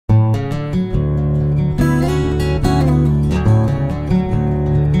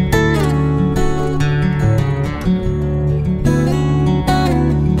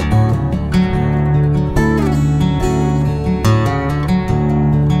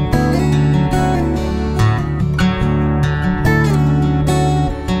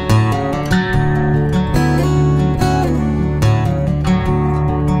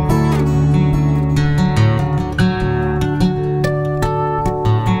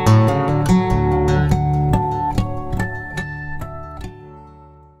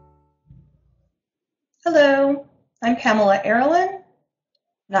Pamela Aaralyn,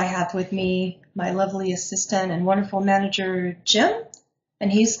 and I have with me my lovely assistant and wonderful manager, Jim,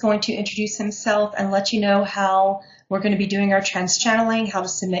 and he's going to introduce himself and let you know how we're going to be doing our trans-channeling, how to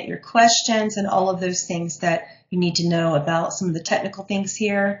submit your questions, and all of those things that you need to know about some of the technical things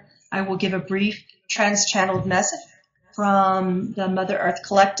here. I will give a brief trans-channeled message from the Mother Earth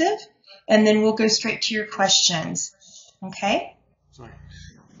Collective, and then we'll go straight to your questions. Okay? Sorry.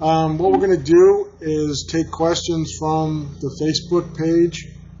 What we're going to do is take questions from the Facebook page.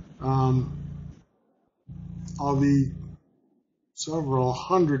 Of the several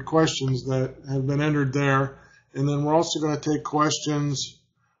hundred questions that have been entered there. And then we're also going to take questions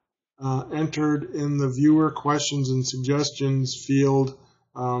entered in the viewer questions and suggestions field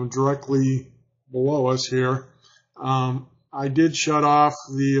directly below us here. I did shut off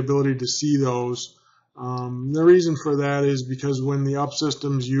the ability to see those. The reason for that is because when the up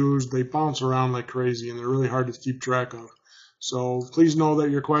system's used, they bounce around like crazy and they're really hard to keep track of. So please know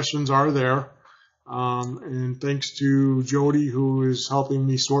that your questions are there. And thanks to Jody, who is helping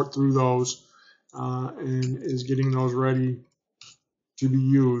me sort through those and is getting those ready to be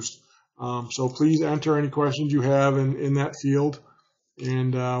used. So please enter any questions you have in that field,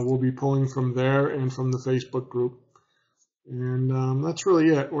 and we'll be pulling from there and from the Facebook group. And that's really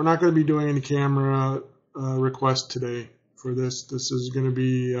it. We're not going to be doing any camera requests today for this. This is going to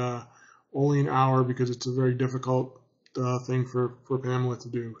be only an hour because it's a very difficult thing for Pamela to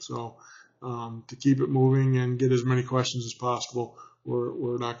do. So to keep it moving and get as many questions as possible,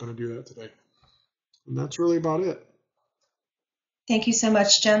 we're not going to do that today. And that's really about it. Thank you so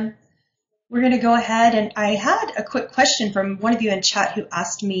much, Jim. We're going to go ahead, and I had a quick question from one of you in chat who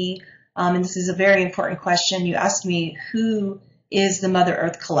asked me, and this is a very important question. You asked me, who is the Mother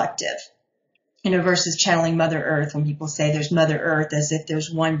Earth Collective? Versus channeling Mother Earth, when people say there's Mother Earth as if there's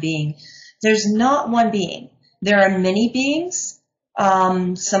one being. There's not one being. There are many beings.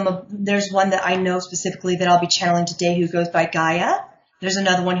 There's one that I know specifically that I'll be channeling today who goes by Gaia. There's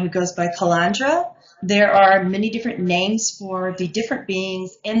another one who goes by Kalandra. There are many different names for the different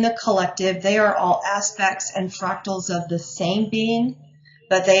beings in the collective. They are all aspects and fractals of the same being,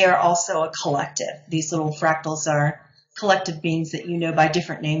 but they are also a collective. These little fractals are collective beings that you know by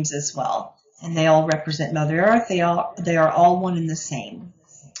different names as well. And they all represent Mother Earth. They are all one and the same.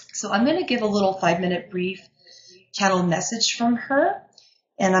 So I'm going to give a little 5-minute brief channel message from her.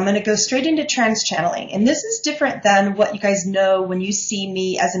 And I'm going to go straight into trans-channeling. And this is different than what you guys know when you see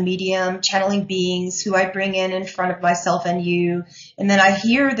me as a medium channeling beings who I bring in front of myself and you. And then I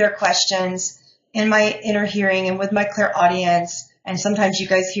hear their questions in my inner hearing and with my clairaudience. And sometimes you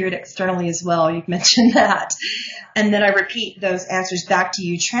guys hear it externally as well. You've mentioned that. And then I repeat those answers back to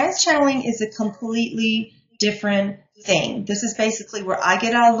you. Trans-channeling is a completely different thing. This is basically where I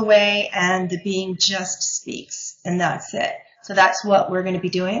get out of the way and the being just speaks. And that's it. So that's what we're going to be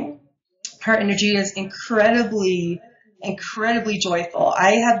doing. Her energy is incredibly joyful.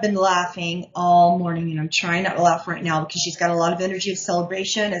 I have been laughing all morning, and I'm trying not to laugh right now because she's got a lot of energy of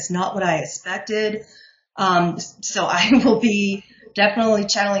celebration. It's not what I expected. So I will be definitely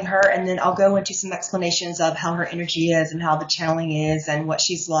channeling her, and then I'll go into some explanations of how her energy is and how the channeling is and what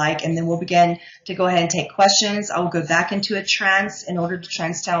she's like, and then we'll begin to go ahead and take questions. I will go back into a trance in order to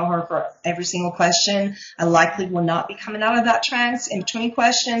trance channel her for every single question. I likely will not be coming out of that trance in between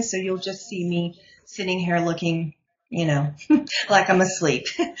questions, so you'll just see me sitting here looking, like I'm asleep.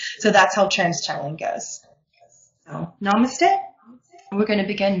 So that's how trance channeling goes. So, namaste. We're going to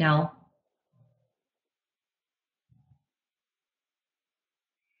begin now.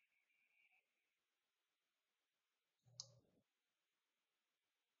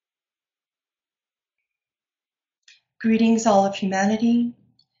 Greetings, all of humanity.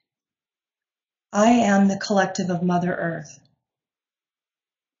 I am the collective of Mother Earth.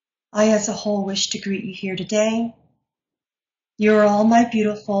 I, as a whole, wish to greet you here today. You are all my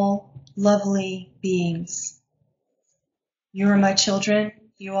beautiful, lovely beings. You are my children.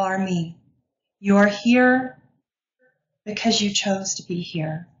 You are me. You are here because you chose to be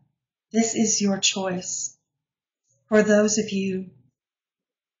here. This is your choice. For those of you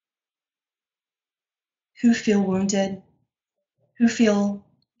who feel wounded, who feel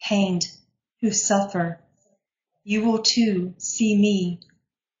pained, who suffer, you will too see me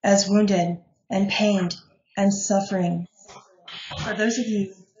as wounded and pained and suffering. For those of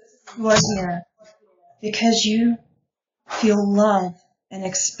you who are here because you feel love and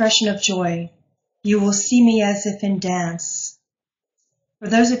expression of joy, you will see me as if in dance. For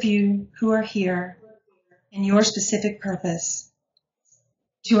those of you who are here in your specific purpose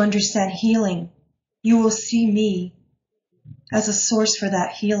to understand healing, you will see me as a source for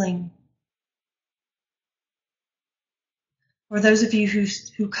that healing. or those of you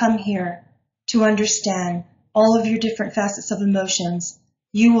who come here to understand all of your different facets of emotions,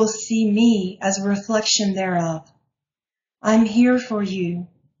 you will see me as a reflection thereof. I'm here for you.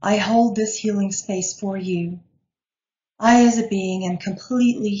 I hold this healing space for you. I as a being am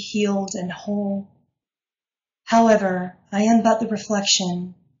completely healed and whole. However, I am but the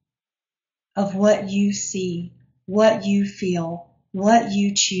reflection of what you see, what you feel, what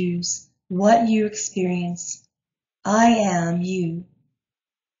you choose, what you experience. I am you.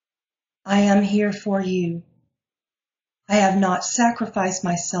 I am here for you. I have not sacrificed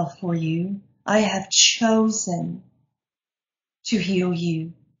myself for you. I have chosen to heal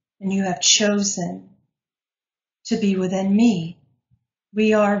you, and you have chosen to be within me.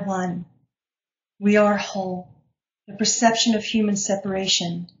 We are one. We are whole. The perception of human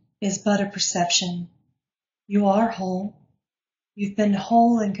separation is but a perception. You are whole. You've been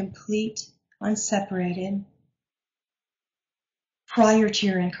whole and complete, unseparated, prior to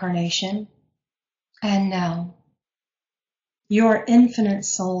your incarnation, and now. You are infinite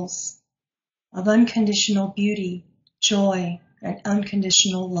souls of unconditional beauty, joy, and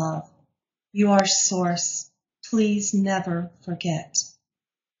unconditional love. You are source. Please never forget.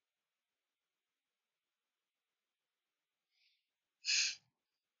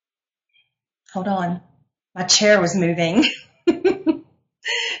 Hold on. My chair was moving.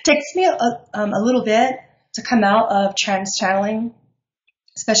 Takes me a little bit to come out of trans channeling,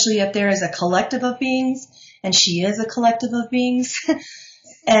 especially if there is a collective of beings, and she is a collective of beings.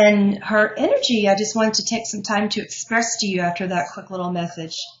 And her energy, I just wanted to take some time to express to you after that quick little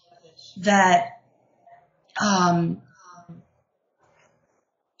message that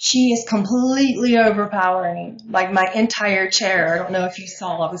she is completely overpowering, like my entire chair. I don't know if you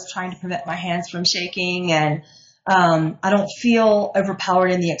saw, I was trying to prevent my hands from shaking, and I don't feel overpowered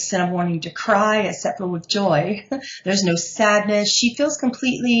in the extent of wanting to cry, except for with joy. There's no sadness. She feels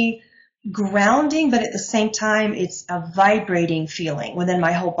completely grounding, but at the same time, it's a vibrating feeling within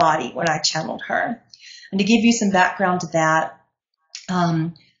my whole body when I channeled her. And to give you some background to that,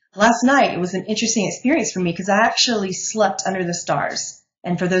 last night it was an interesting experience for me because I actually slept under the stars.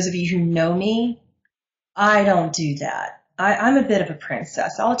 And for those of you who know me, I don't do that. I'm a bit of a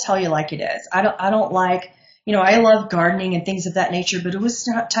princess. I'll tell you like it is. I don't like, I love gardening and things of that nature, but it was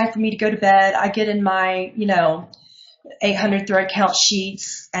time for me to go to bed. I get in my, 800 thread count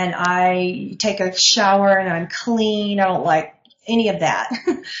sheets and I take a shower and I'm clean. I don't like any of that.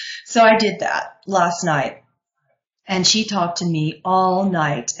 So I did that last night. And she talked to me all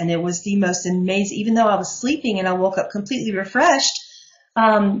night, and it was the most amazing, even though I was sleeping and I woke up completely refreshed.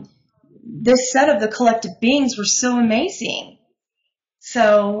 This set of the collective beings were so amazing.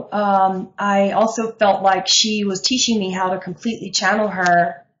 So I also felt like she was teaching me how to completely channel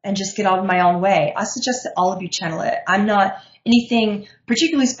her and just get out of my own way. I suggest that all of you channel it. I'm not anything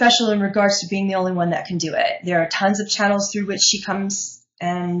particularly special in regards to being the only one that can do it. There are tons of channels through which she comes,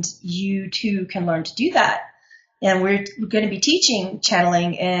 and you too can learn to do that. And we're going to be teaching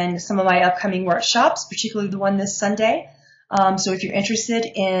channeling in some of my upcoming workshops, particularly the one this Sunday. So if you're interested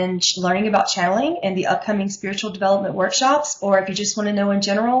in learning about channeling and the upcoming spiritual development workshops, or if you just want to know in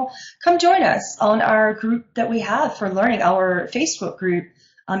general, come join us on our group that we have for learning. Our Facebook group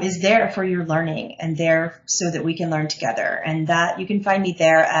is there for your learning and there so that we can learn together. And that you can find me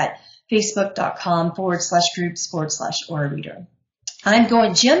there at facebook.com/groups/Aura Reader.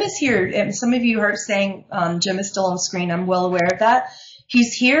 Jim is here, and some of you heard saying Jim is still on screen. I'm well aware of that.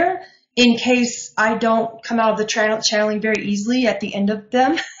 He's here in case I don't come out of the channeling very easily at the end of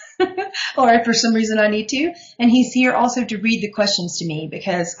them, or if for some reason I need to. And he's here also to read the questions to me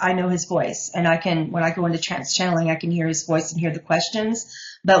because I know his voice, and when I go into trance channeling, I can hear his voice and hear the questions.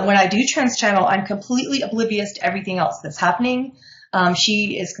 But when I do trance channel, I'm completely oblivious to everything else that's happening.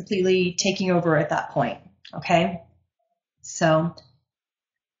 She is completely taking over at that point. Okay, so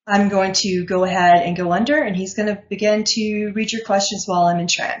I'm going to go ahead and go under, and he's going to begin to read your questions while I'm in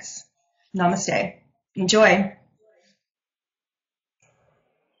trance. Namaste. Enjoy.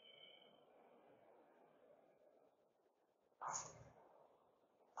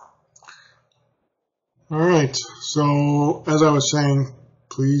 All right. So as I was saying,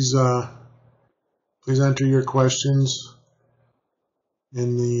 please enter your questions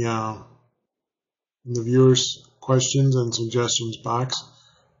in the viewers' questions and suggestions box,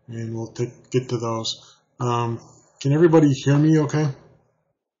 and we'll get to those. Can everybody hear me okay?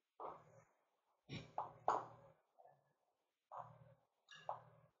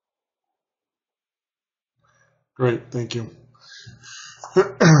 Great, thank you.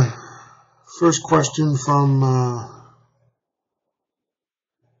 First question from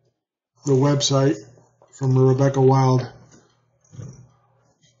the website from Rebecca Wild.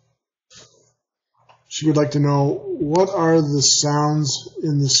 She would like to know, what are the sounds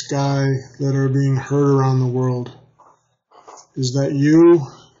in the sky that are being heard around the world? Is that you?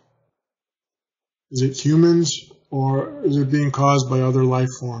 Is it humans? Or is it being caused by other life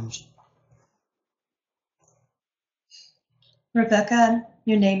forms? Rebecca,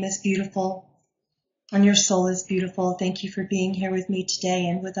 your name is beautiful and your soul is beautiful. Thank you for being here with me today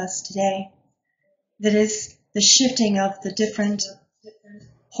and with us today. That is the shifting of the different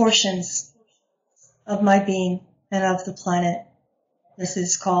portions of my being and of the planet. This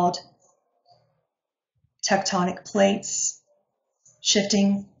is called tectonic plates,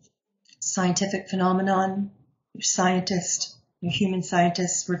 shifting, scientific phenomenon. Your scientists, your human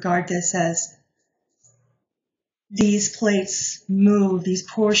scientists regard this as these plates move, these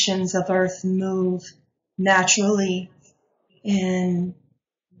portions of Earth move naturally in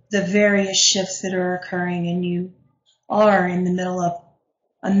the various shifts that are occurring, and you are in the middle of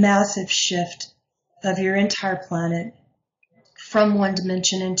a massive shift of your entire planet from one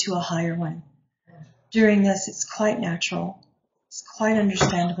dimension into a higher one. During this, it's quite natural, it's quite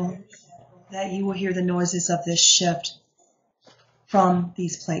understandable that you will hear the noises of this shift from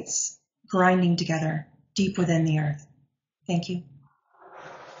these plates grinding together deep within the earth. Thank you.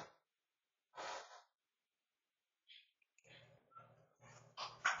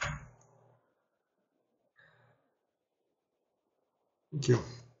 Thank you.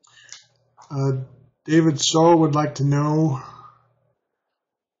 David So would like to know,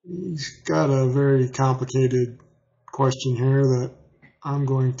 he's got a very complicated question here that I'm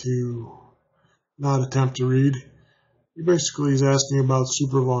going to not attempt to read. He basically is asking about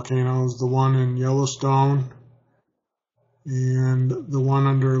supervolcanoes, the one in Yellowstone and the one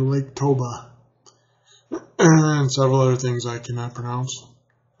under Lake Toba, and several other things I cannot pronounce.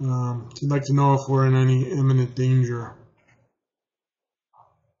 He'd like to know if we're in any imminent danger.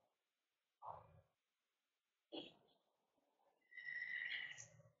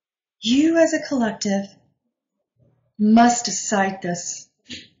 You as a collective must decide this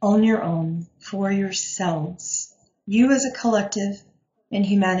on your own for yourselves. You as a collective in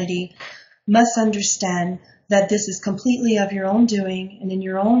humanity must understand that this is completely of your own doing and in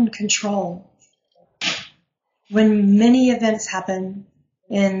your own control. When many events happen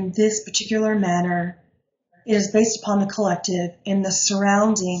in this particular manner, it is based upon the collective in the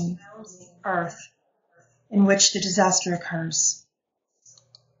surrounding earth in which the disaster occurs.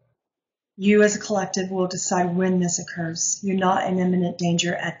 You as a collective will decide when this occurs. You're not in imminent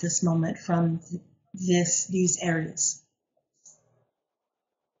danger at this moment from these areas.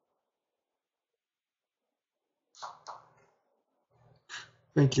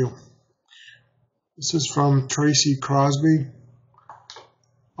 Thank you. This is from Tracy Crosby,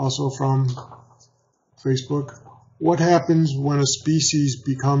 also from Facebook. What happens when a species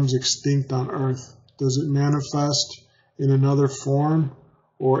becomes extinct on Earth? Does it manifest in another form,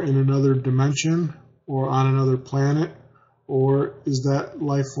 or in another dimension, or on another planet, or is that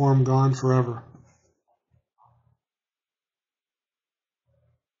life form gone forever?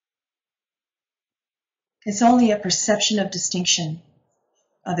 It's only a perception of distinction,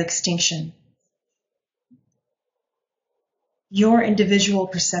 of extinction. Your individual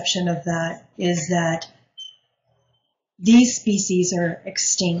perception of that is that these species are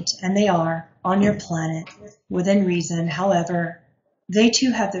extinct, and they are on your planet within reason. However, they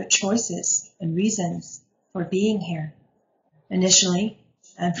too have their choices and reasons for being here initially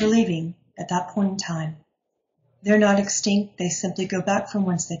and for leaving at that point in time. They're not extinct, they simply go back from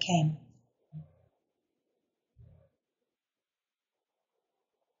whence they came.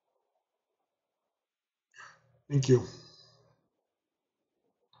 Thank you.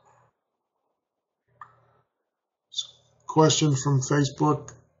 Question from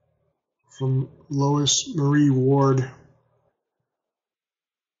Facebook from Lois Marie Ward.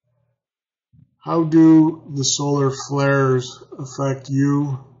 How do the solar flares affect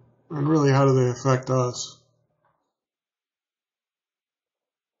you, and really how do they affect us?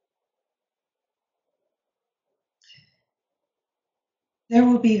 There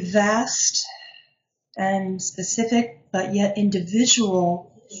will be vast and specific, but yet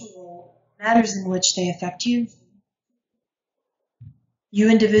individual matters in which they affect you.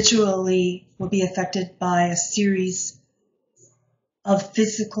 You individually will be affected by a series of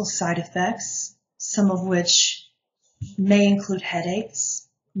physical side effects, some of which may include headaches,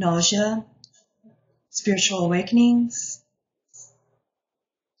 nausea, spiritual awakenings.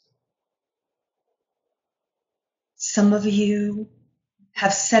 Some of you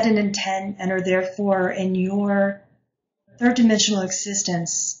have set an intent and are therefore in your third dimensional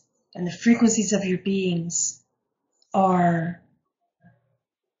existence, and the frequencies of your beings are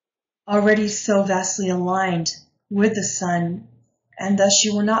already so vastly aligned with the sun, and thus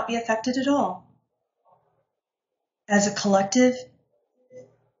you will not be affected at all. As a collective,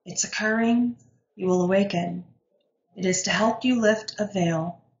 it's occurring, you will awaken. It is to help you lift a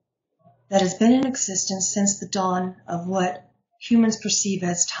veil that has been in existence since the dawn of what humans perceive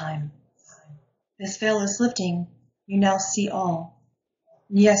as time. This veil is lifting, you now see all.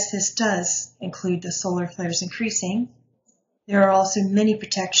 Yes, this does include the solar flares increasing. There are also many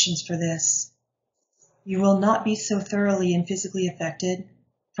protections for this. You will not be so thoroughly and physically affected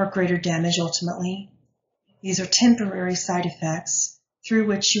for greater damage ultimately. These are temporary side effects through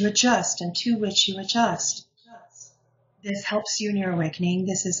which you adjust and to which you adjust. This helps you in your awakening.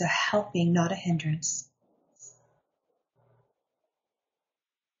 This is a helping, not a hindrance.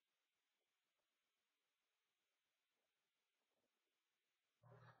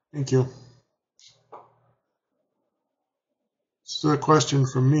 Thank you. This is a question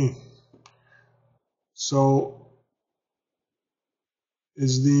from me. So,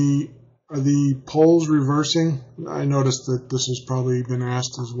 are the poles reversing? I noticed that this has probably been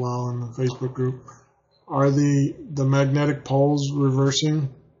asked as well in the Facebook group. Are the magnetic poles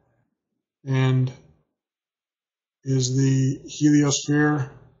reversing? And is the heliosphere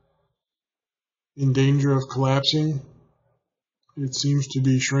in danger of collapsing? It seems to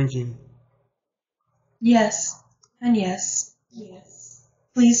be shrinking. Yes, and yes.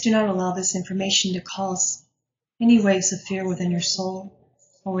 Please do not allow this information to cause any waves of fear within your soul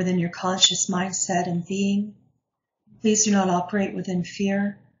or within your conscious mindset and being. Please do not operate within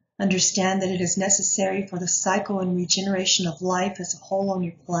fear. Understand that it is necessary for the cycle and regeneration of life as a whole on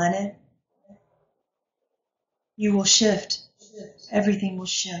your planet. You will shift. Everything will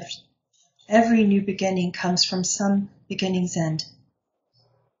shift. Every new beginning comes from some beginning's end.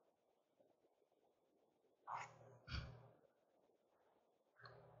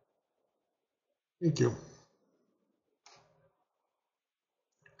 Thank you.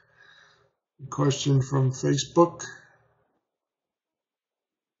 A question from Facebook.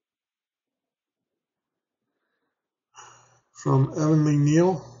 From Evan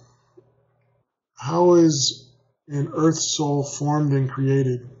McNeil. How is an earth soul formed and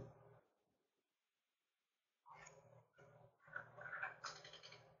created?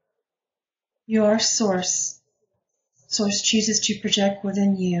 You are Source. Source chooses to project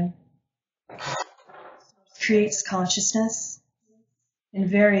within you. Creates consciousness in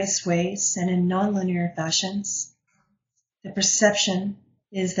various ways and in nonlinear fashions. The perception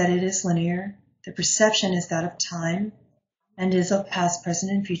is that it is linear. The perception is that of time and is of past,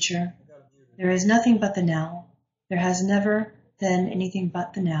 present, and future. There is nothing but the now. There has never been anything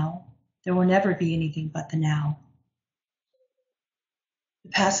but the now. There will never be anything but the now.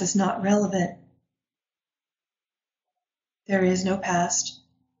 The past is not relevant. There is no past.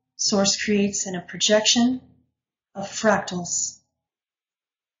 Source creates in a projection of fractals.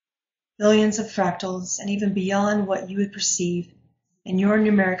 Billions of fractals, and even beyond what you would perceive in your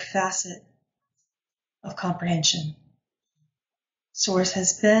numeric facet of comprehension. Source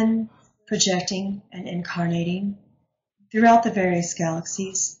has been projecting and incarnating throughout the various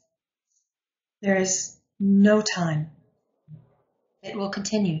galaxies. There is no time. It will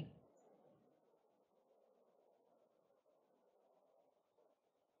continue.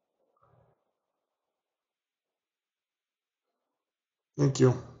 Thank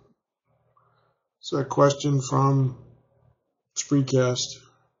you. So a question from Spreecast.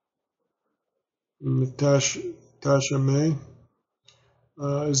 Natasha May.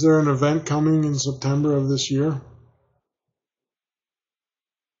 Is there an event coming in September of this year?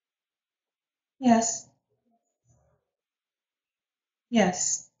 Yes.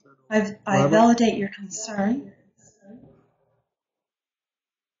 Yes. I validate your concern.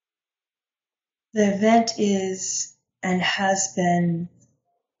 The event is and has been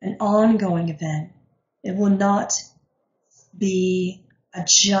an ongoing event. It will not be a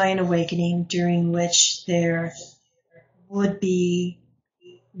giant awakening during which there would be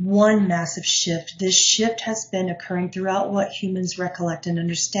one massive shift. This shift has been occurring throughout what humans recollect and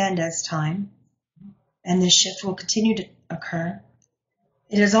understand as time, and this shift will continue to occur.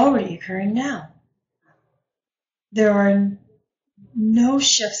 It is already occurring now. There are no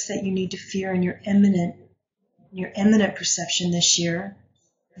shifts that you need to fear in your imminent perception this year.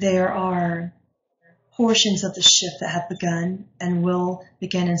 There are portions of the shift that have begun and will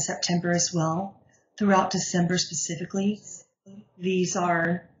begin in September as well, throughout December specifically. These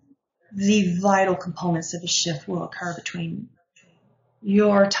are the vital components of a shift will occur between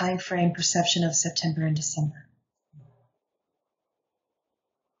your time frame perception of September and December.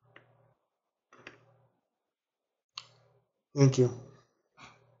 Thank you.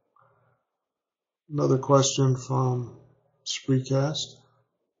 Another question from Spreecast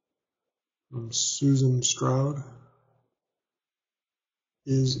from Susan Stroud.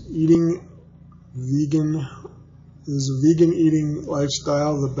 Is a vegan eating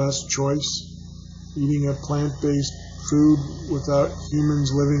lifestyle the best choice? Eating a plant-based food without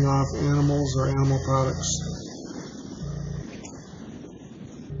humans living off animals or animal products?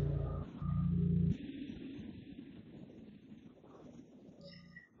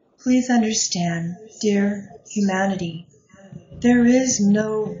 Please understand, dear humanity, there is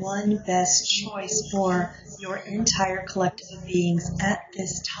no one best choice for your entire collective of beings at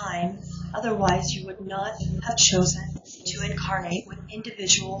this time. Otherwise, you would not have chosen to incarnate with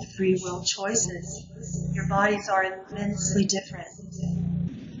individual free will choices. Your bodies are immensely different.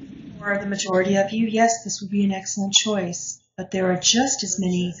 For the majority of you, yes, this would be an excellent choice. But there are just as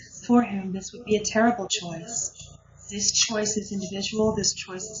many for whom this would be a terrible choice. This choice is individual, this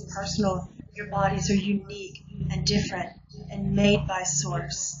choice is personal. Your bodies are unique and different and made by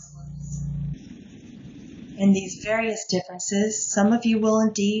Source. In these various differences, some of you will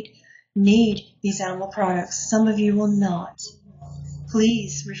indeed need these animal products, some of you will not.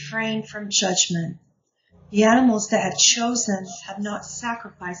 Please refrain from judgment. The animals that have chosen have not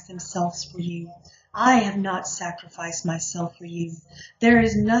sacrificed themselves for you. I have not sacrificed myself for you. There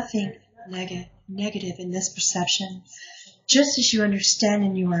is nothing negative in this perception. Just as you understand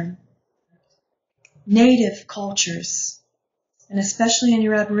in your native cultures, and especially in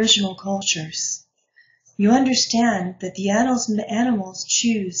your Aboriginal cultures, you understand that the animals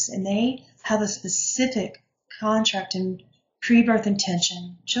choose, and they have a specific contract and pre-birth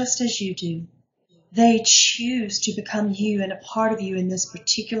intention, just as you do. They choose to become you and a part of you in this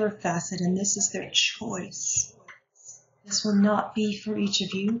particular facet, and this is their choice. This will not be for each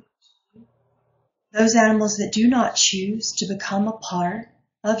of you. Those animals that do not choose to become a part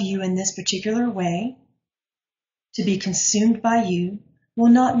of you in this particular way, to be consumed by you, will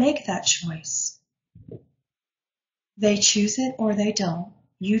not make that choice. They choose it or they don't.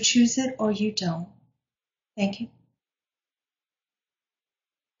 You choose it or you don't. Thank you.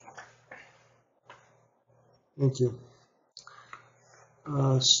 Thank you.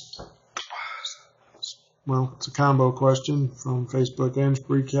 Well, it's a combo question from Facebook and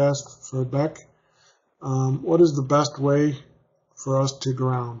Spreecast for Beck. What is the best way for us to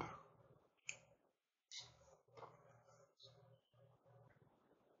ground?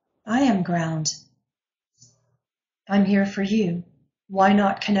 I am ground. I'm here for you. Why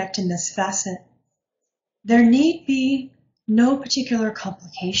not connect in this facet? There need be no particular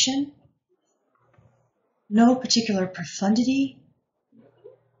complication, no particular profundity.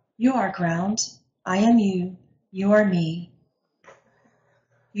 You are ground. I am you. You are me.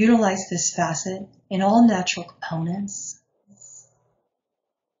 Utilize this facet in all natural components.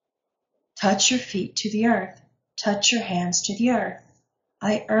 Touch your feet to the earth. Touch your hands to the earth.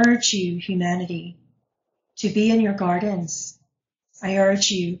 I urge you, humanity, to be in your gardens. I urge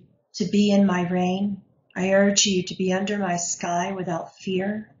you to be in my rain. I urge you to be under my sky without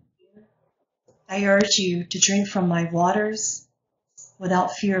fear. I urge you to drink from my waters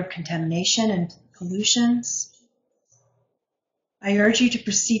without fear of contamination and pollutions. I urge you to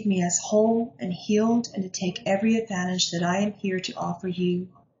perceive me as whole and healed and to take every advantage that I am here to offer you.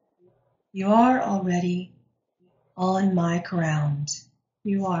 You are already on my ground.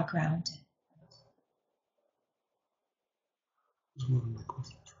 You are grounded.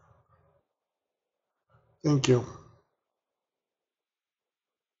 Thank you.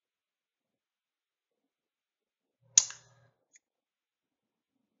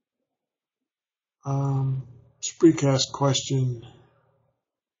 Spreecast question.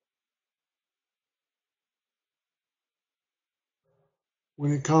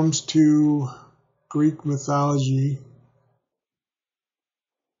 When it comes to Greek mythology,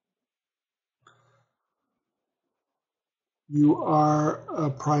 you are a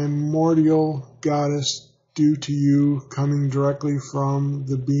primordial goddess due to you coming directly from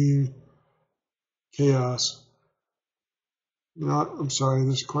the being chaos. I'm sorry,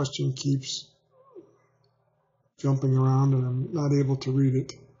 this question keeps jumping around and I'm not able to read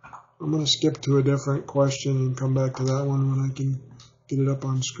it. I'm going to skip to a different question and come back to that one when I can get it up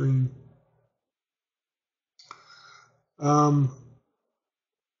on screen.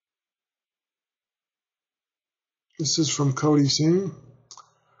 This is from Cody Singh.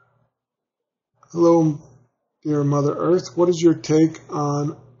 Hello, dear Mother Earth. What is your take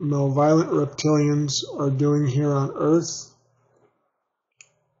on malevolent reptilians are doing here on Earth?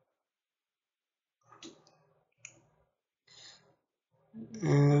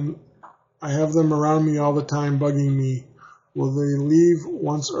 And I have them around me all the time bugging me. Will they leave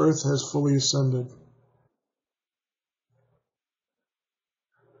once Earth has fully ascended?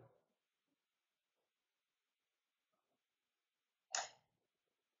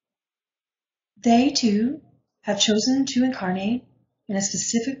 They too have chosen to incarnate in a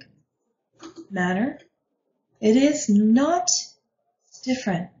specific manner. It is not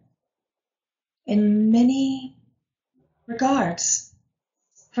different in many regards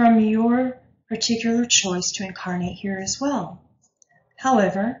from your particular choice to incarnate here as well.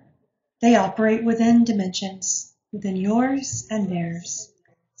 However, they operate within dimensions, within yours and theirs.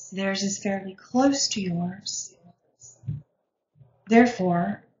 Theirs is fairly close to yours.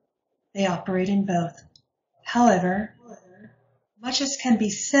 Therefore, they operate in both. However, much as can be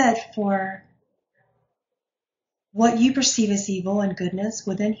said for what you perceive as evil and goodness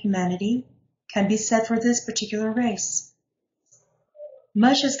within humanity can be said for this particular race.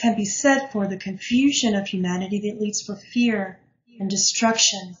 Much as can be said for the confusion of humanity that leads for fear and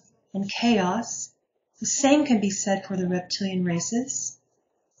destruction and chaos, the same can be said for the reptilian races.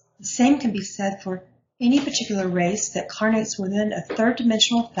 The same can be said for any particular race that carnates within a third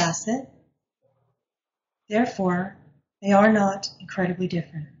dimensional facet. Therefore, they are not incredibly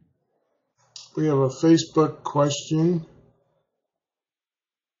different. We have a Facebook question.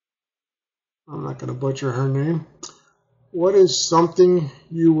 I'm not going to butcher her name. What is something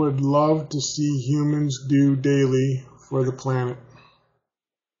you would love to see humans do daily for the planet?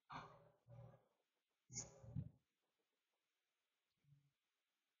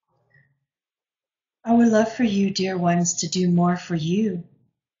 I would love for you, dear ones, to do more for you.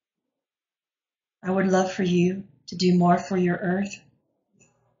 I would love for you to do more for your earth,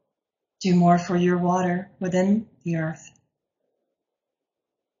 do more for your water within the earth.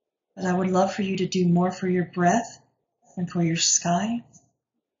 But I would love for you to do more for your breath and for your sky,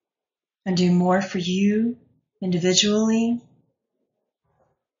 and do more for you individually,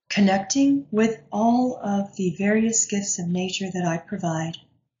 connecting with all of the various gifts of nature that I provide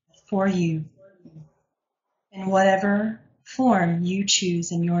for you in whatever form you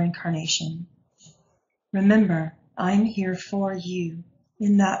choose in your incarnation. Remember, I'm here for you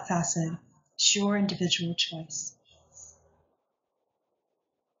in that facet. It's your individual choice.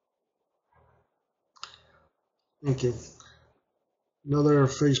 Thank you. Another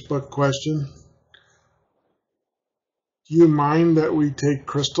Facebook question. Do you mind that we take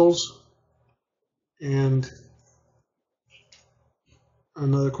crystals? And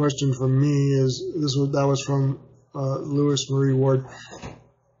another question from me is that was from Lewis Marie Ward.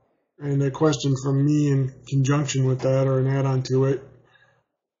 And a question from me in conjunction with that, or an add-on to it: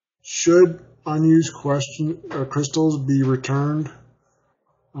 should unused crystals be returned,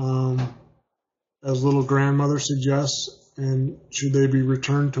 as little grandmother suggests, and should they be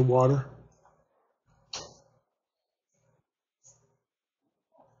returned to water?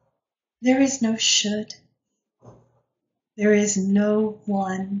 There is no should. There is no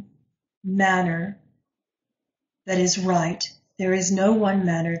one manner that is right. There is no one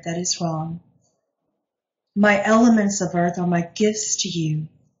manner that is wrong. My elements of earth are my gifts to you.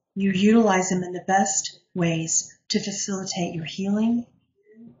 You utilize them in the best ways to facilitate your healing,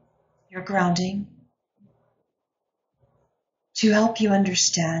 your grounding, to help you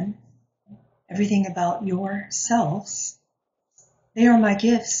understand everything about yourselves. They are my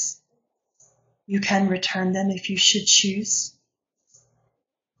gifts. You can return them if you should choose.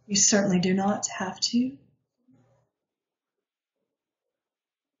 You certainly do not have to.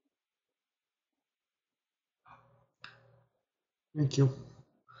 Thank you.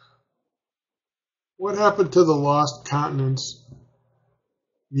 What happened to the lost continents?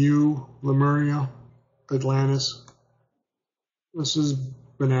 Mu, Lemuria, Atlantis? This has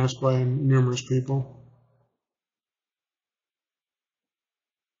been asked by numerous people.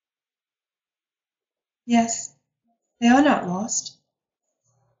 Yes, they are not lost.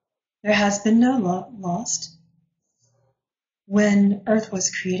 There has been no lost. When Earth was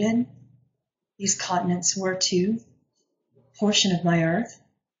created, these continents were too a portion of my Earth.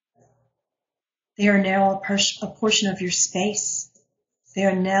 They are now a portion of your space. They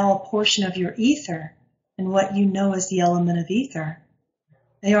are now a portion of your ether and what you know as the element of ether.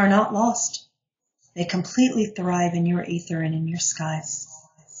 They are not lost. They completely thrive in your ether and in your skies.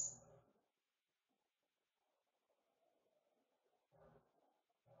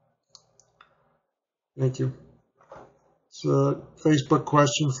 Thank you. It's a Facebook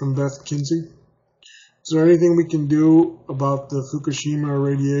question from Beth Kinsey. Is there anything we can do about the Fukushima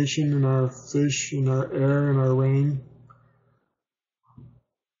radiation in our fish, in our air, in our rain?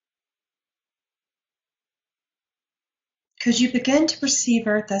 Could you begin to perceive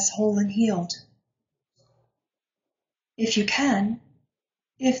Earth as whole and healed? If you can,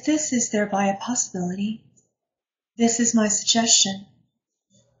 if this is thereby a possibility, this is my suggestion.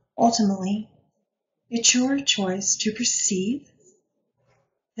 Ultimately, it's your choice to perceive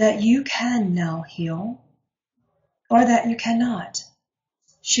that you can now heal or that you cannot.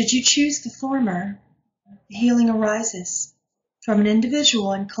 Should you choose the former, the healing arises from an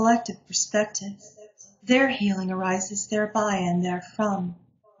individual and collective perspective. Their healing arises thereby and therefrom.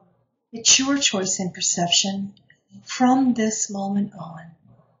 It's your choice and perception from this moment on.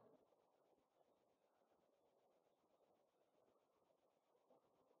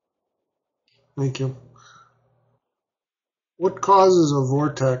 Thank you. What causes a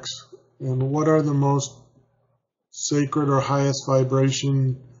vortex, and what are the most sacred or highest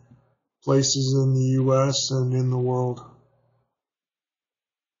vibration places in the U.S. and in the world?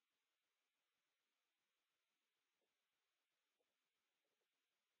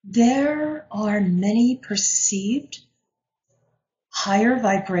 There are many perceived higher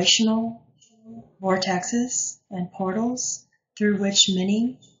vibrational vortexes and portals through which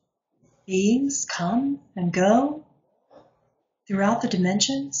many beings come and go throughout the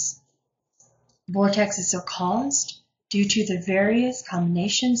dimensions. Vortexes are caused due to the various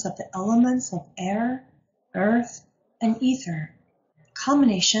combinations of the elements of air, earth, and ether. The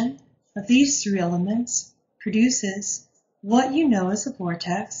combination of these three elements produces what you know as a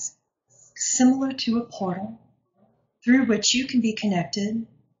vortex, similar to a portal, through which you can be connected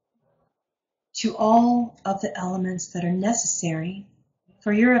to all of the elements that are necessary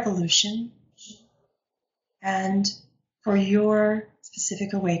for your evolution and for your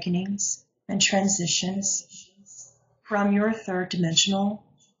specific awakenings and transitions from your third dimensional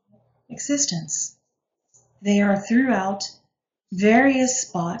existence. They are throughout various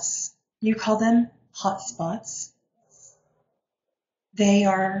spots. You call them hot spots. They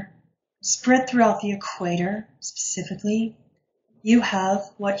are spread throughout the equator specifically. You have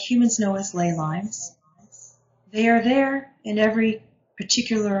what humans know as ley lines. They are there in every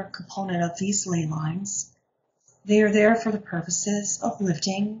particular component of these ley lines. They are there for the purposes of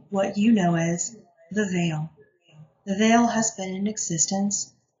lifting what you know as the veil. The veil has been in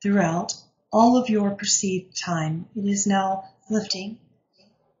existence throughout all of your perceived time. It is now lifting,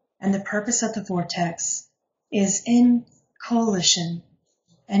 and the purpose of the vortex is in coalition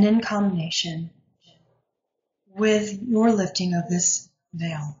and in combination with your lifting of this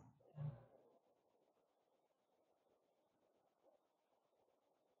veil.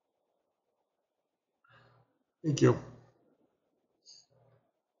 Thank you.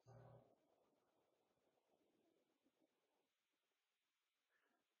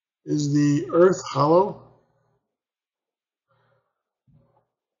 Is the earth hollow?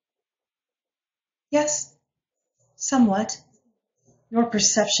 Yes, somewhat. Your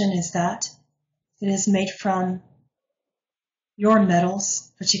perception is that it is made from your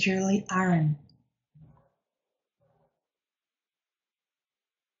metals, particularly iron.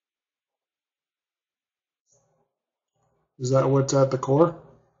 Is that what's at the core?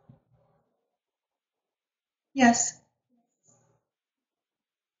 Yes.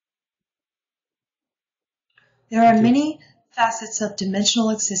 There are Thank you. many facets of dimensional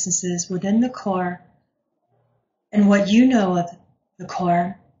existences within the core, and what you know of the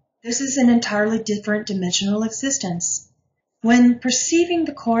core, this is an entirely different dimensional existence. When perceiving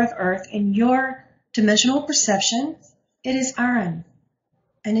the core of Earth in your dimensional perception, it is iron,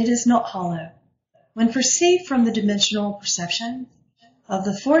 and it is not hollow. When perceived from the dimensional perception of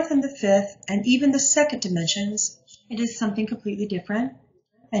the fourth and the fifth, and even the second dimensions, it is something completely different,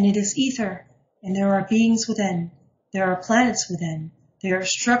 and it is ether, and there are beings within, there are planets within, there are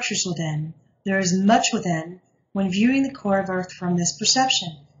structures within, there is much within when viewing the core of Earth from this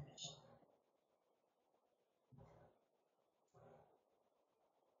perception.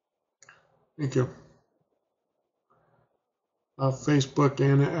 Thank you. Facebook,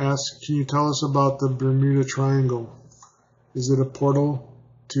 Anna asks, can you tell us about the Bermuda Triangle? Is it a portal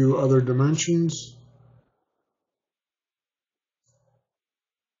to other dimensions?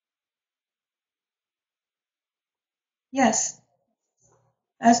 Yes,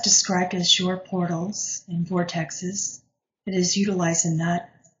 as described as your portals and vortexes, it is utilized in that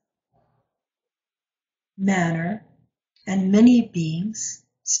manner, and many beings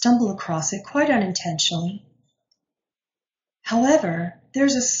stumble across it quite unintentionally. However,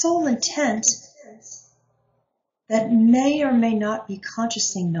 there's a soul intent that may or may not be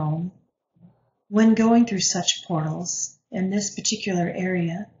consciously known when going through such portals in this particular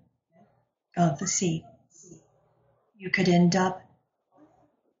area of the sea. You could end up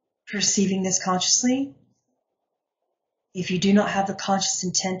perceiving this consciously. If you do not have the conscious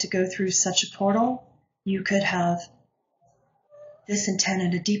intent to go through such a portal, you could have this intent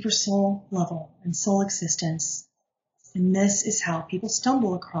at a deeper soul level and soul existence. And this is how people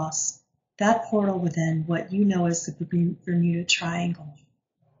stumble across that portal within what you know as the Bermuda Triangle.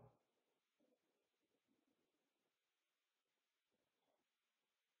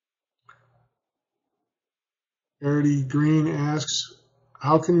 Arity Green asks,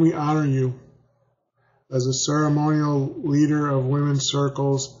 how can we honor you? As a ceremonial leader of women's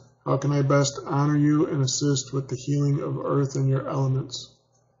circles, how can I best honor you and assist with the healing of earth and your elements?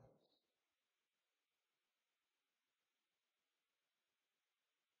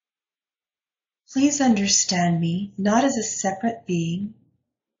 Please understand me not as a separate being,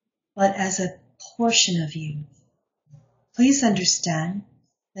 but as a portion of you. Please understand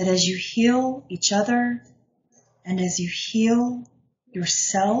that as you heal each other and as you heal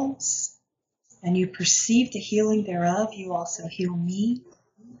yourselves and you perceive the healing thereof, you also heal me.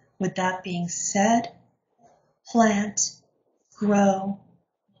 With that being said, plant, grow,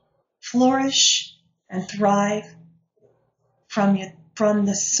 flourish, and thrive from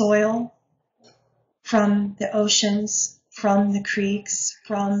the soil, from the oceans, from the creeks,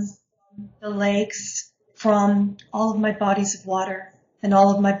 from the lakes, from all of my bodies of water and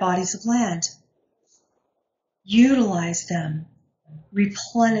all of my bodies of land. Utilize them,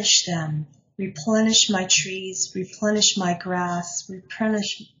 replenish my trees, replenish my grass,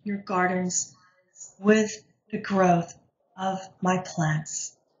 replenish your gardens with the growth of my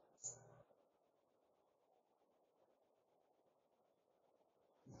plants.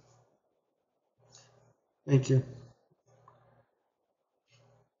 Thank you.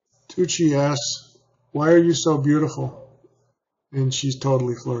 Tucci asks, why are you so beautiful? And she's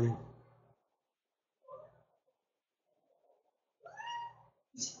totally flirting.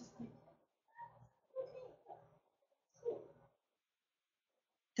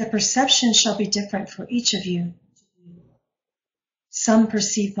 The perception shall be different for each of you. Some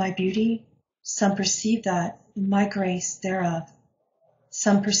perceive my beauty, some perceive that in my grace thereof.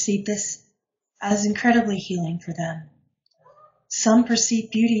 Some perceive this as incredibly healing for them. Some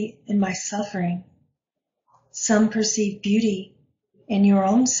perceive beauty in my suffering. Some perceive beauty in your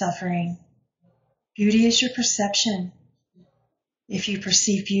own suffering. Beauty is your perception. If you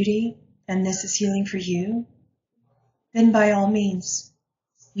perceive beauty and this is healing for you, then by all means,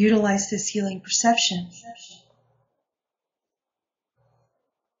 utilize this healing perception.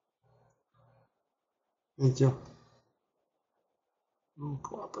 Thank you. We'll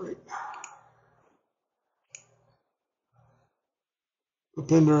cooperate.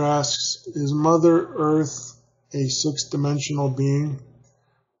 Upinder asks, is Mother Earth a six-dimensional being?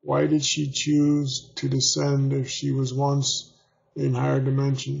 Why did she choose to descend if she was once in higher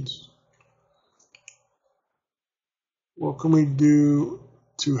dimensions? What can we do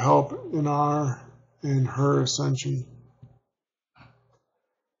to help in our and her ascension?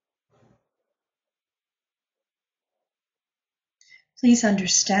 Please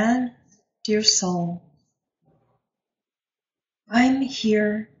understand, dear soul, I'm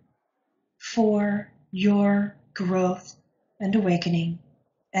here for your growth and awakening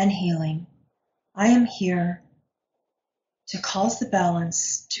and healing. I am here to cause the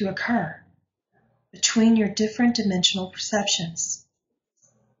balance to occur between your different dimensional perceptions.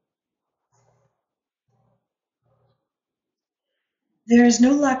 There is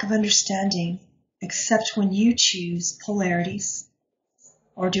no lack of understanding except when you choose polarities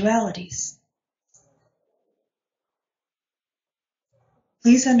or dualities.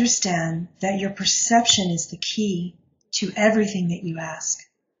 Please understand that your perception is the key to everything that you ask.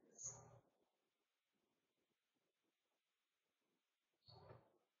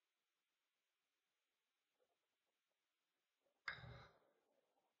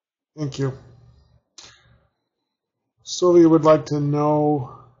 Thank you. Sylvia would like to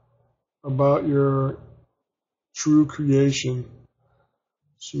know about your true creation.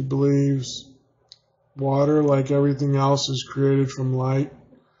 She believes water, like everything else, is created from light.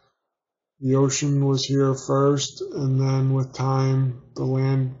 The ocean was here first, and then with time, the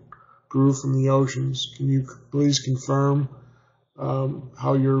land grew from the oceans. Can you please confirm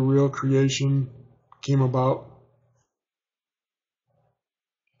how your real creation came about?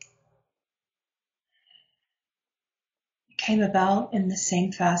 It came about in the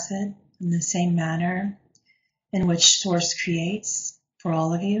same facet, in the same manner in which Source creates for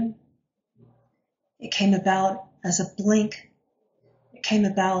all of you. It came about as a blink. It came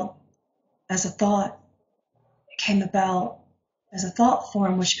about as a thought. It came about as a thought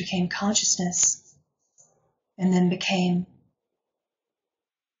form which became consciousness and then became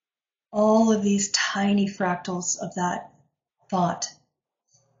all of these tiny fractals of that thought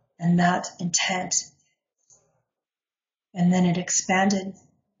and that intent. And then it expanded.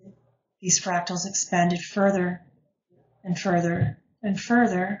 These fractals expanded further and further and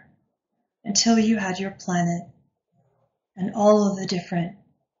further until you had your planet and all of the different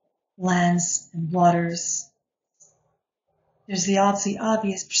lands and waters. There's the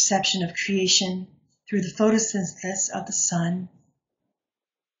obvious perception of creation through the photosynthesis of the sun.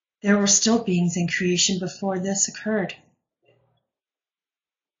 There were still beings in creation before this occurred.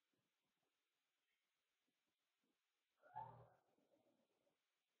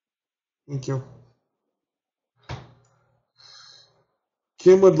 Thank you.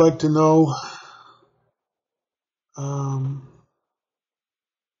 Kim would like to know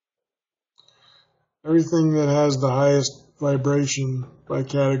everything that has the highest vibration by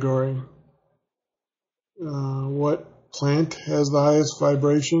category. What plant has the highest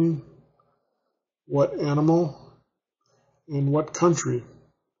vibration? What animal? And what country?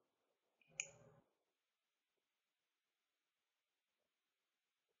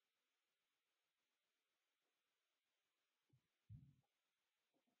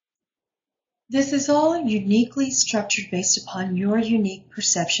 This is all uniquely structured based upon your unique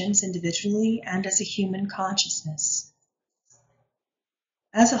perceptions individually and as a human consciousness.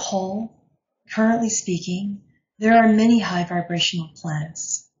 As a whole, currently speaking, there are many high vibrational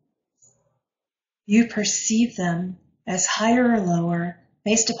planets. You perceive them as higher or lower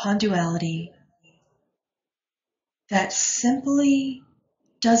based upon duality that simply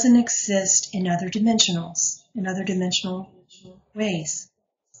doesn't exist in other dimensional ways.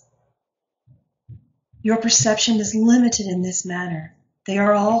 Your perception is limited in this manner. They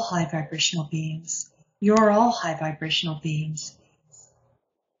are all high vibrational beings. You are all high vibrational beings.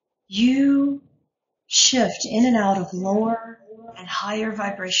 You shift in and out of lower and higher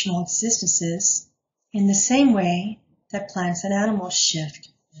vibrational existences in the same way that plants and animals shift.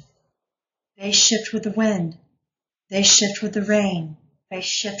 They shift with the wind. They shift with the rain. They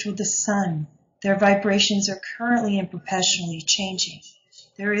shift with the sun. Their vibrations are currently and perpetually changing.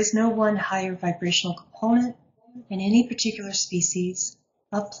 There is no one higher vibrational component in any particular species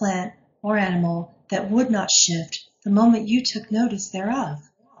of plant or animal that would not shift the moment you took notice thereof.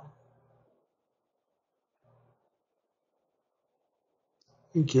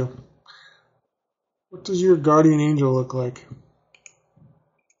 Thank you. What does your guardian angel look like?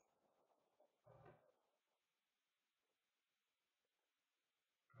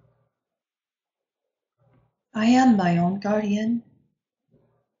 I am my own guardian.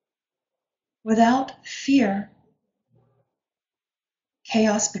 Without fear,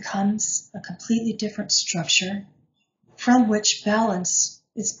 chaos becomes a completely different structure from which balance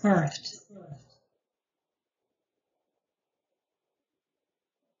is birthed.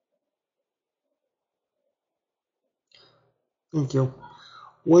 Thank you.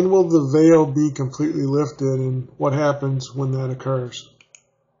 When will the veil be completely lifted, and what happens when that occurs?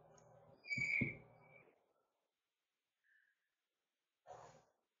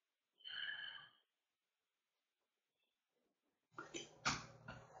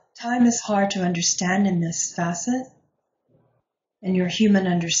 Time is hard to understand in this facet. In your human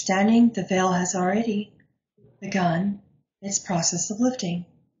understanding, the veil has already begun its process of lifting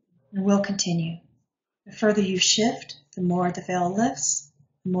and will continue. The further you shift, the more the veil lifts.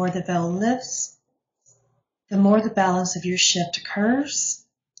 The more the veil lifts, the more the balance of your shift occurs.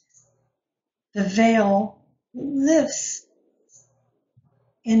 The veil lifts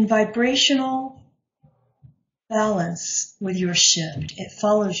in vibrational balance with your shift. It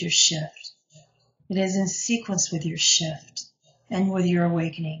follows your shift. It is in sequence with your shift and with your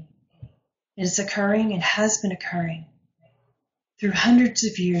awakening. It is occurring and has been occurring through hundreds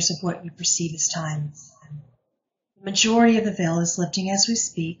of years of what you perceive as time. The majority of the veil is lifting as we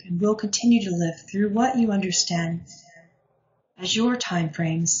speak and will continue to lift through what you understand as your time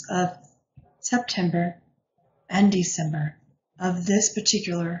frames of September and December of this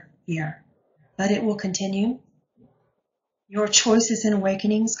particular year. But it will continue. Your choices and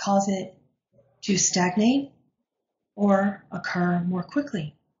awakenings cause it to stagnate or occur more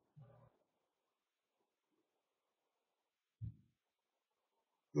quickly.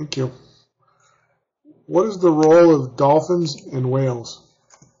 Thank you. What is the role of dolphins and whales?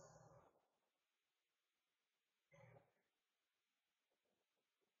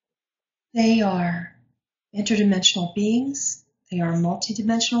 They are interdimensional beings. They are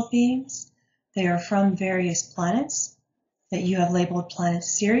multidimensional beings. They are from various planets that you have labeled planet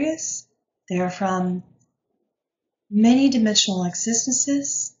Sirius. They are from many dimensional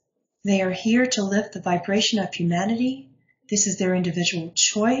existences. They are here to lift the vibration of humanity. This is their individual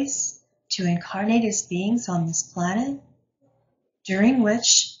choice to incarnate as beings on this planet, during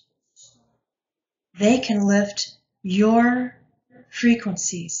which they can lift your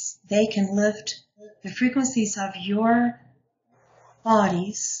frequencies. They can lift the frequencies of your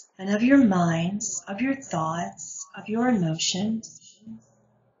bodies and of your minds, of your thoughts, of your emotions.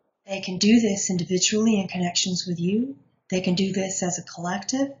 They can do this individually in connections with you. They can do this as a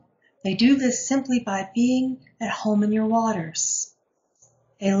collective. They do this simply by being at home in your waters.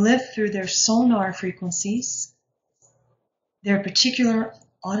 They live through their sonar frequencies, their particular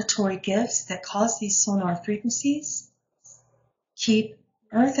auditory gifts that cause these sonar frequencies keep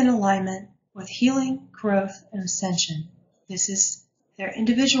Earth in alignment with healing, growth, and ascension. This is their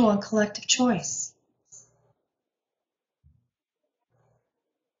individual and collective choice.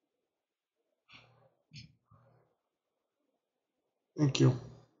 Thank you.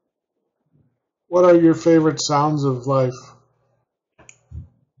 What are your favorite sounds of life?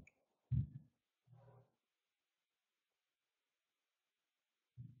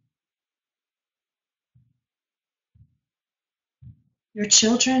 Your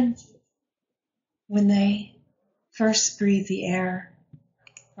children, when they first breathe the air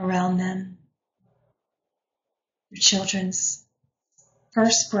around them, your children's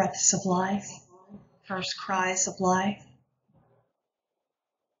first breaths of life, first cries of life,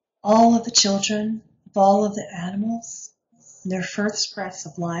 all of the children of all of the animals, their first breaths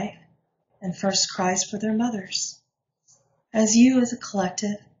of life and first cries for their mothers. As you as a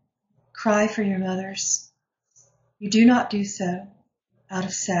collective cry for your mothers, you do not do so out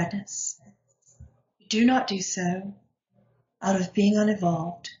of sadness. You do not do so out of being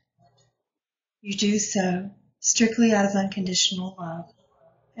unevolved. You do so strictly out of unconditional love.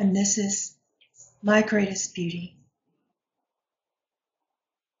 And this is my greatest beauty.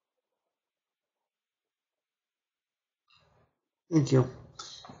 Thank you.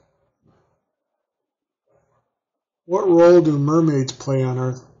 What role do mermaids play on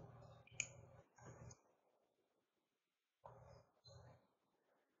Earth?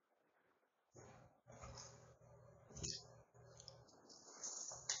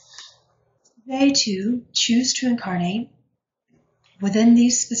 They too choose to incarnate within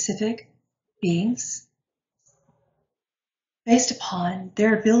these specific beings based upon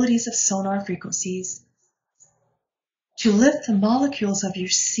their abilities of sonar frequencies to lift the molecules of your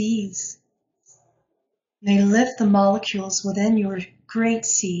seas. They lift the molecules within your great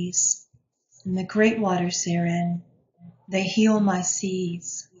seas and the great waters therein. They heal my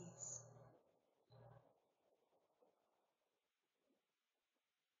seas.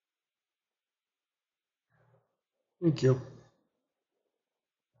 Thank you.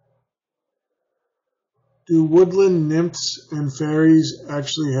 Do woodland nymphs and fairies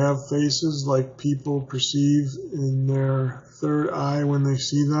actually have faces like people perceive in their third eye when they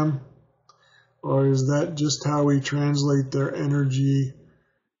see them? Or is that just how we translate their energy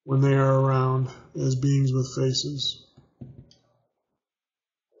when they are around as beings with faces?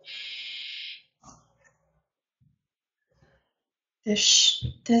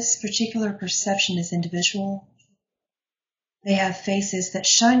 This particular perception is individual. They have faces that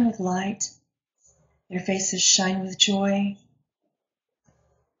shine with light. Their faces shine with joy.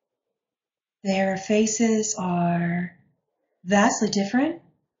 Their faces are vastly different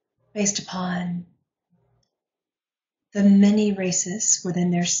based upon the many races within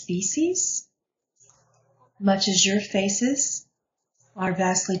their species, much as your faces are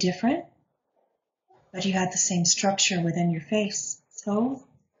vastly different, but you have the same structure within your face. So,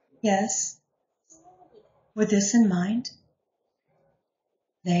 yes, with this in mind,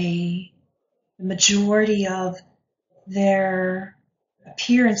 the majority of their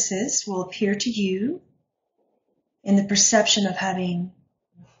appearances will appear to you in the perception of having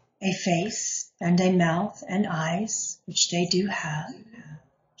a face and a mouth and eyes, which they do have,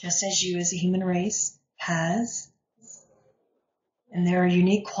 just as you as a human race has. And there are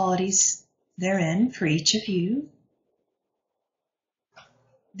unique qualities therein for each of you.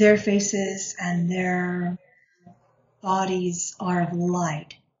 Their faces and their bodies are of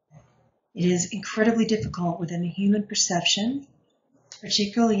light. It is incredibly difficult within the human perception,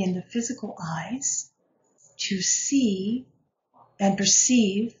 particularly in the physical eyes, to see and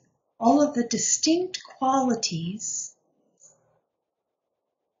perceive all of the distinct qualities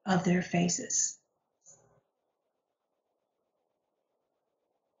of their faces.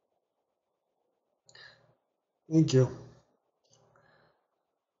 Thank you.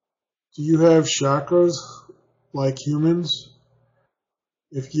 Do you have chakras like humans?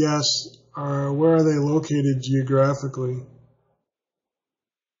 If yes, where are they located geographically?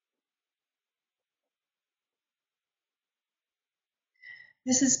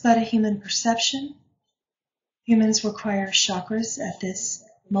 This is but a human perception. Humans require chakras at this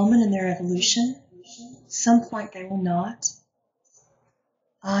moment in their evolution. At some point they will not.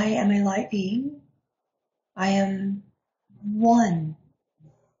 I am a light being. I am one.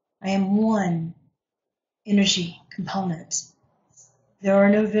 I am one energy component. There are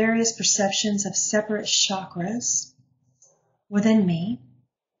no various perceptions of separate chakras within me.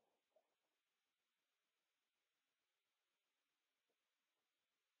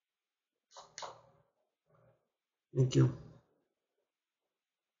 Thank you.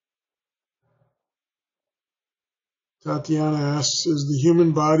 Tatiana asks, is the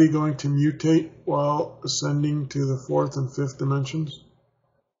human body going to mutate while ascending to the fourth and fifth dimensions?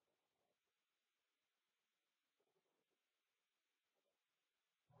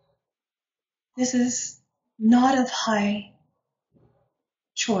 This is not of high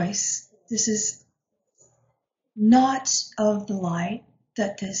choice. This is not of the light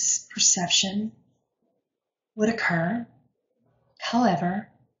that this perception would occur. However,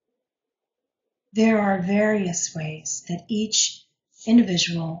 there are various ways that each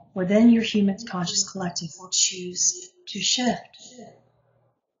individual within your human conscious collective will choose to shift.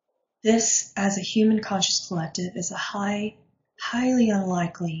 This, as a human conscious collective, is a highly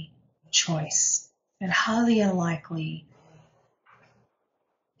unlikely choice and highly unlikely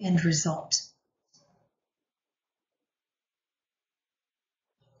end result.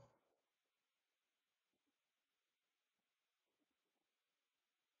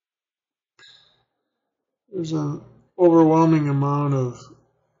 There's an overwhelming amount of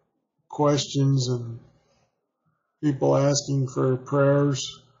questions and people asking for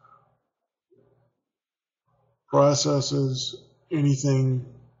prayers, processes, anything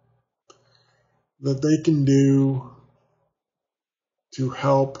that they can do to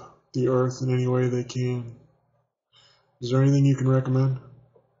help the earth in any way they can. Is there anything you can recommend?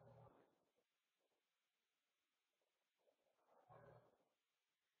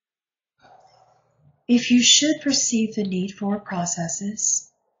 If you should perceive the need for processes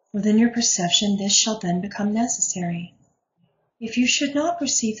within your perception, this shall then become necessary. If you should not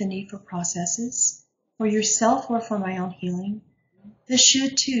perceive the need for processes for yourself or for my own healing, this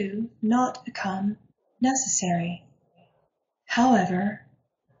should too not become necessary. However,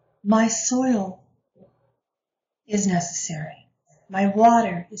 my soil is necessary. My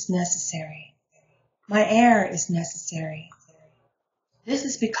water is necessary. My air is necessary. This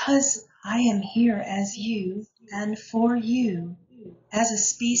is because I am here as you and for you as a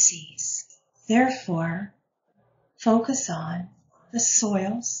species. Therefore, focus on the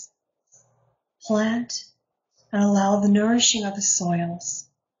soils, plant, and allow the nourishing of the soils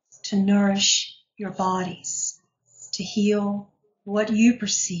to nourish your bodies, to heal what you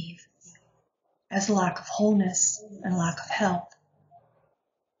perceive as lack of wholeness and lack of health.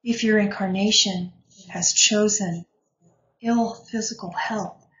 If your incarnation has chosen ill physical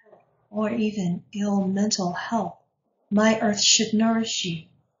health or even ill mental health, my earth should nourish you.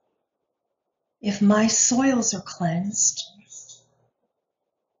 If my soils are cleansed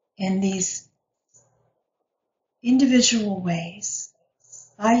in these individual ways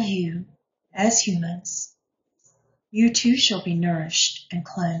by you as humans, you too shall be nourished and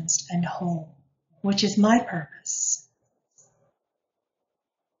cleansed and whole, which is my purpose.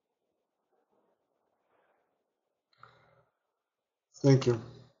 Thank you.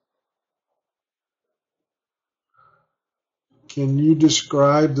 Can you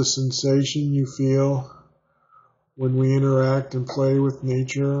describe the sensation you feel when we interact and play with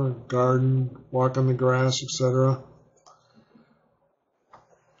nature, garden, walk on the grass, etc.?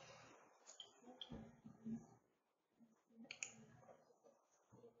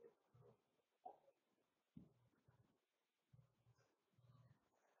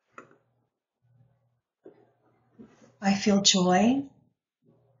 I feel joy.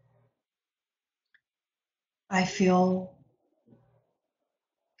 I feel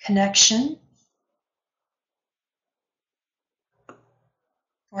connection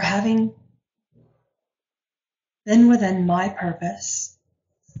for having been within my purpose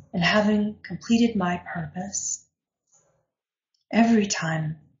and having completed my purpose. Every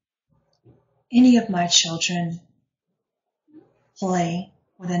time any of my children play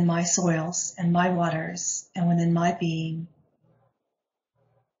within my soils and my waters and within my being,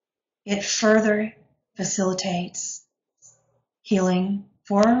 it further facilitates healing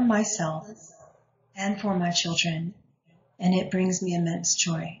for myself and for my children, and it brings me immense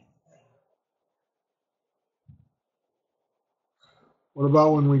joy. What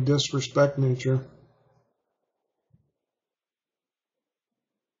about when we disrespect nature?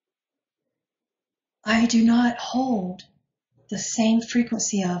 I do not hold the same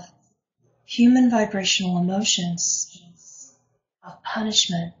frequency of human vibrational emotions, of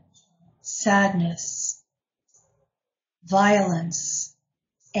punishment, sadness, violence,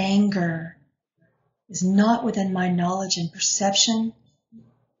 anger, is not within my knowledge and perception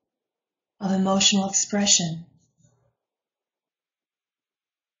of emotional expression.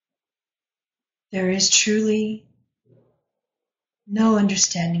 There is truly no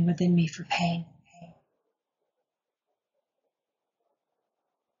understanding within me for pain.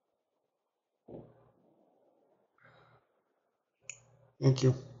 Thank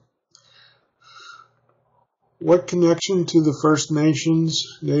you. What connection to the First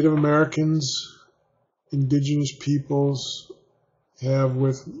Nations, Native Americans, indigenous peoples have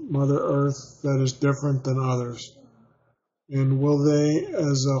with Mother Earth that is different than others? And will they,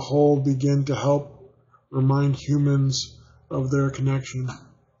 as a whole, begin to help remind humans of their connection?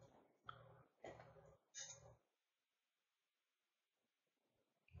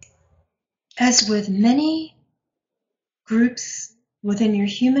 As with many groups within your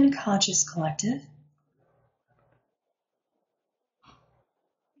human conscious collective,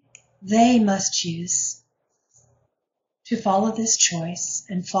 they must choose to follow this choice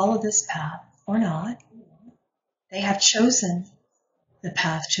and follow this path or not. They have chosen the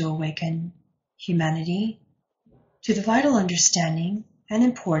path to awaken humanity to the vital understanding and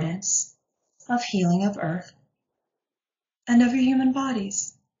importance of healing of Earth and of your human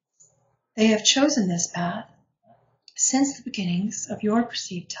bodies. They have chosen this path since the beginnings of your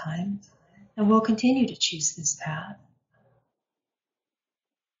perceived time and will continue to choose this path.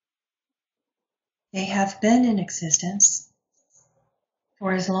 They have been in existence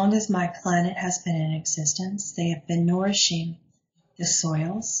for as long as my planet has been in existence. They have been nourishing the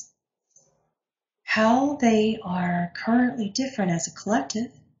soils. How they are currently different as a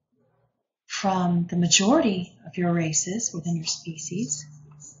collective from the majority of your races within your species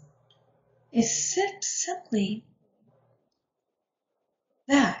is simply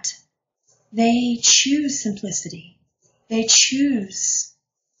that they choose simplicity, they choose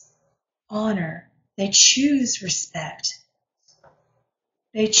honor, they choose respect,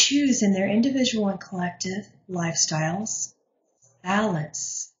 they choose in their individual and collective lifestyles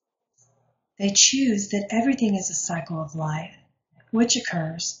balance. They choose that everything is a cycle of life which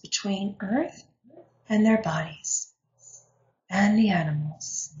occurs between Earth and their bodies and the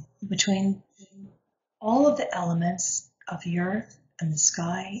animals, between all of the elements of the earth and the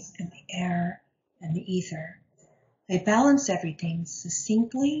sky and the air and the ether. They balance everything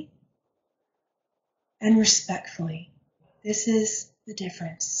succinctly and respectfully. This is the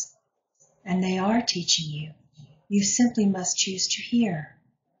difference. And they are teaching you. You simply must choose to hear.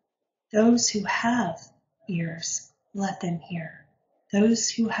 Those who have ears, let them hear. Those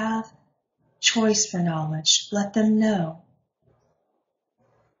who have choice for knowledge, let them know.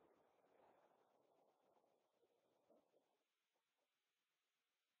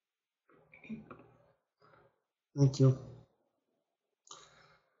 Thank you.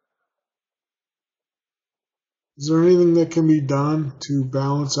 Is there anything that can be done to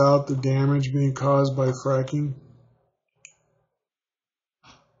balance out the damage being caused by fracking?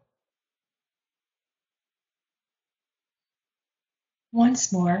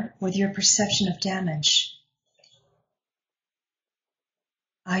 Once more, with your perception of damage,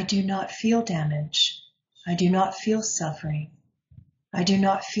 I do not feel damage. I do not feel suffering. I do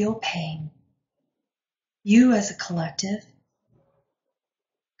not feel pain. You as a collective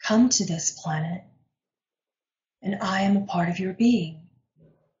come to this planet, and I am a part of your being.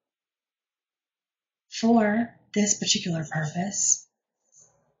 For this particular purpose,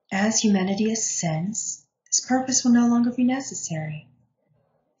 as humanity ascends, this purpose will no longer be necessary.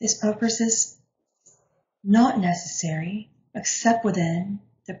 This purpose is not necessary except within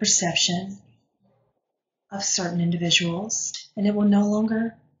the perception of certain individuals, and it will no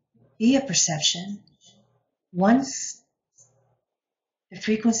longer be a perception once the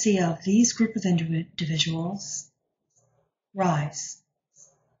frequency of these group of individuals rise.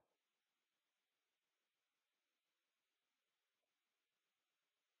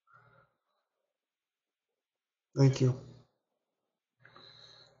 Thank you.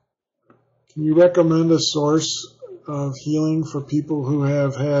 Can you recommend a source of healing for people who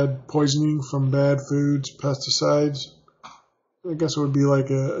have had poisoning from bad foods, pesticides? I guess it would be like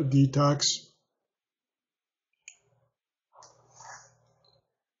a detox.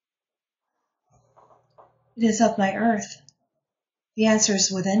 It is of my earth. The answer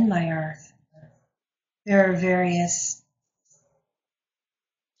is within my earth. There are various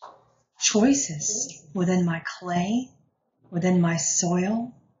choices within my clay, within my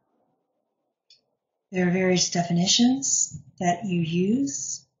soil. There are various definitions that you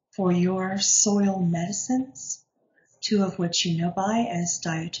use for your soil medicines, two of which you know by as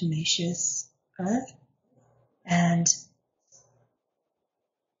diatomaceous earth and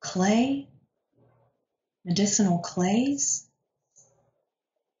clay, medicinal clays.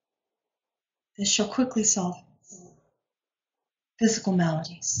 This shall quickly solve physical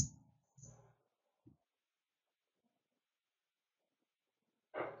maladies.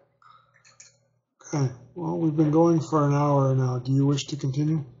 Okay. Well, we've been going for an hour now. Do you wish to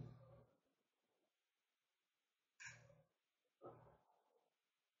continue?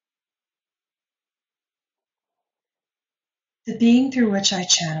 The being through which I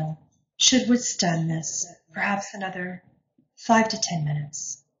channel should withstand this perhaps another 5 to 10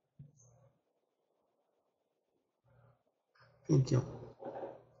 minutes. Thank you.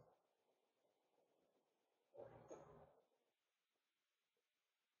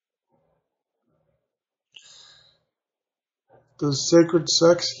 Does sacred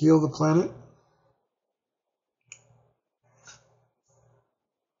sex heal the planet?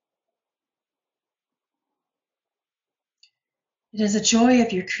 It is a joy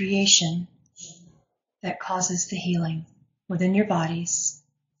of your creation that causes the healing within your bodies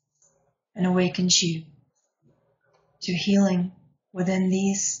and awakens you to healing within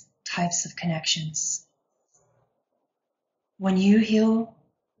these types of connections. When you heal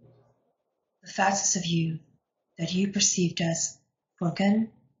the facets of you that you perceived as broken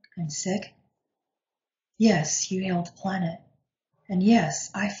and sick, yes, you heal the planet. And yes,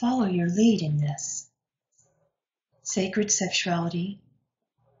 I follow your lead in this. Sacred sexuality,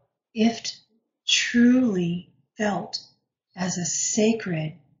 if truly felt as a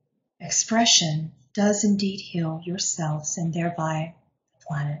sacred expression, does indeed heal yourselves and thereby the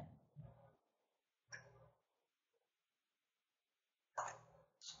planet.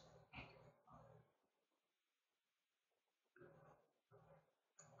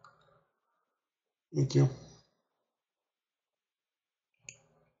 Thank you.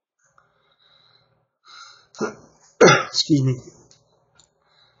 Excuse me.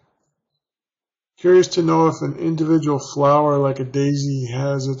 Curious to know if an individual flower like a daisy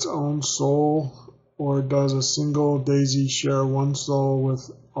has its own soul, or does a single daisy share one soul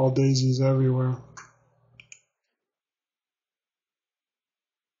with all daisies everywhere?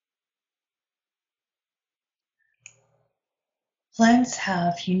 Plants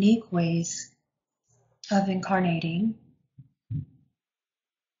have unique ways of incarnating.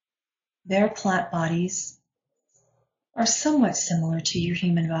 Their plant bodies are somewhat similar to your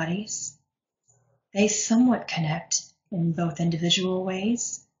human bodies. They somewhat connect in both individual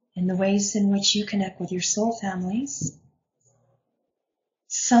ways, in the ways in which you connect with your soul families.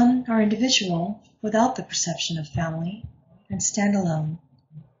 Some are individual without the perception of family and stand alone.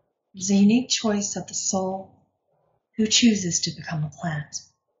 It is a unique choice of the soul who chooses to become a plant.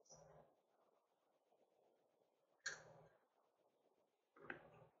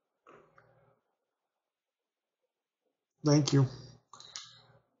 Thank you.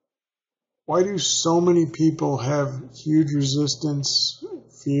 Why do so many people have huge resistance,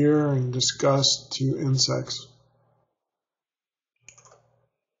 fear, and disgust to insects?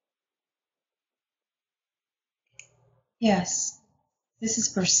 Yes, this is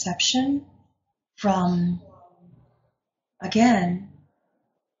perception from, again,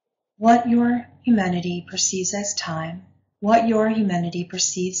 what your humanity perceives as time, what your humanity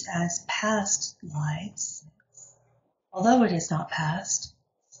perceives as past lives. Although it is not past,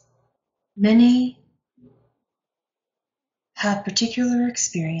 many have particular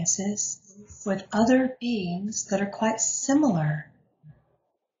experiences with other beings that are quite similar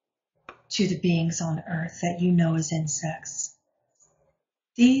to the beings on Earth that you know as insects.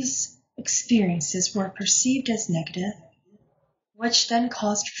 These experiences were perceived as negative, which then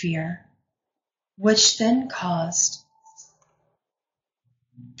caused fear, which then caused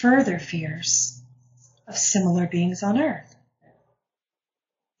further fears of similar beings on Earth.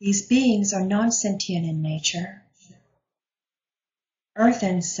 These beings are non-sentient in nature. Earth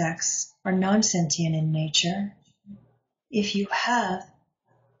insects are non-sentient in nature. If you have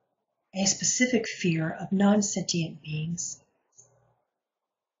a specific fear of non-sentient beings,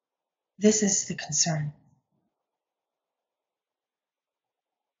 this is the concern.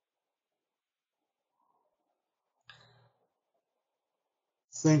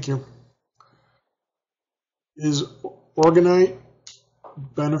 Thank you. Is organite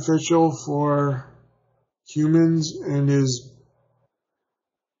beneficial for humans, and is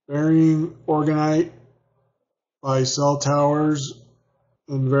burying organite by cell towers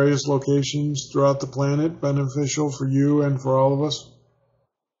in various locations throughout the planet beneficial for you and for all of us?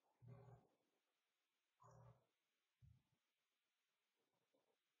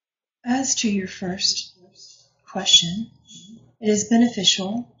 As to your first question, it is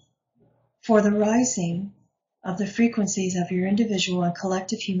beneficial for the rising of the frequencies of your individual and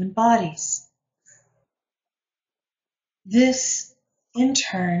collective human bodies. This, in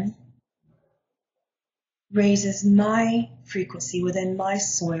turn, raises my frequency within my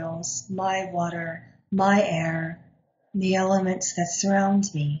soils, my water, my air, the elements that surround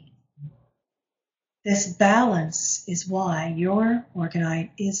me. This balance is why your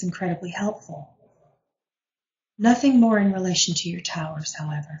organite is incredibly helpful. Nothing more in relation to your towers,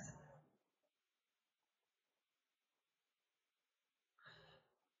 however.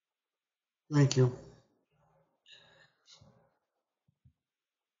 Thank you.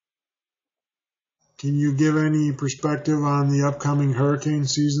 Can you give any perspective on the upcoming hurricane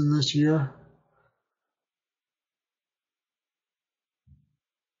season this year?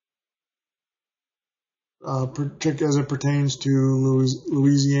 Particularly as it pertains to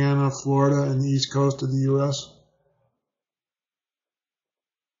Louisiana, Florida, and the east coast of the U.S.?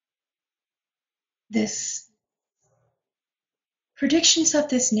 Predictions of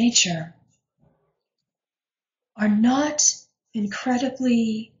this nature are not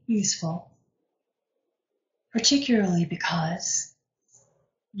incredibly useful, particularly because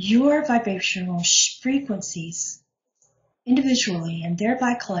your vibrational frequencies individually and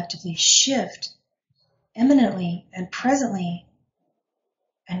thereby collectively shift imminently and presently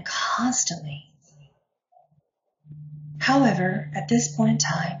and constantly. However, at this point in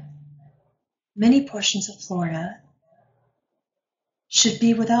time, many portions of Florida should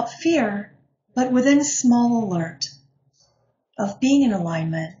be without fear, but within small alert of being in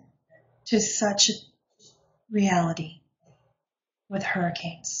alignment to such a reality with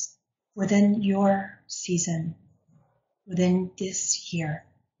hurricanes within your season, within this year.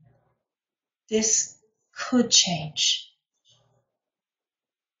 This could change.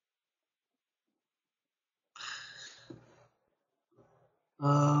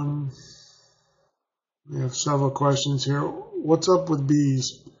 We have several questions here. What's up with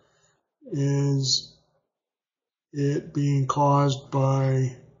bees? Is it being caused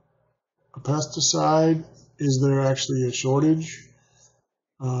by a pesticide? Is there actually a shortage?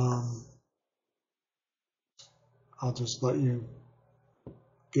 I'll just let you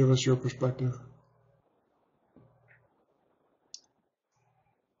give us your perspective.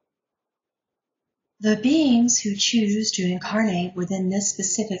 The beings who choose to incarnate within this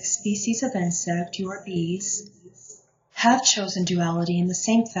specific species of insect, your bees, have chosen duality in the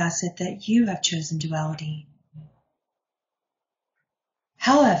same facet that you have chosen duality.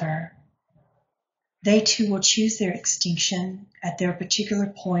 However, they too will choose their extinction at their particular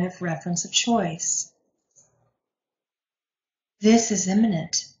point of reference of choice. This is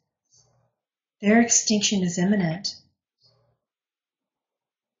imminent. Their extinction is imminent.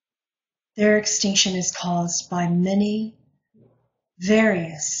 Their extinction is caused by many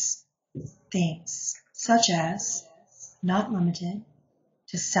various things, such as, not limited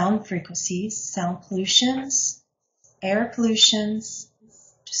to sound frequencies, sound pollutions, air pollutions,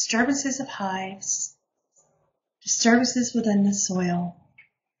 disturbances of hives, disturbances within the soil,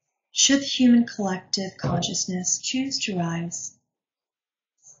 should the human collective consciousness choose to rise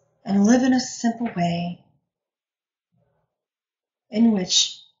and live in a simple way in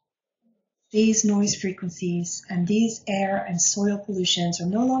which these noise frequencies and these air and soil pollutions are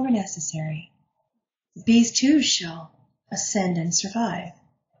no longer necessary. The bees too shall ascend and survive.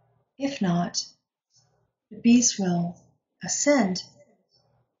 If not, the bees will ascend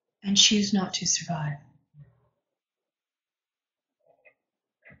and choose not to survive.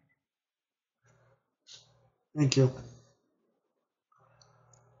 Thank you.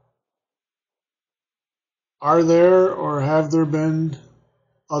 Are there or have there been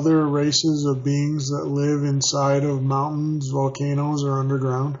other races of beings that live inside of mountains, volcanoes, or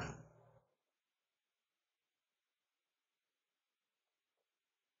underground?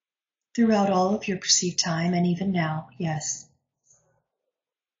 Throughout all of your perceived time, and even now, yes.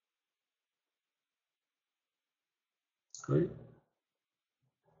 Great.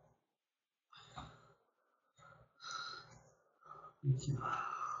 Thank you.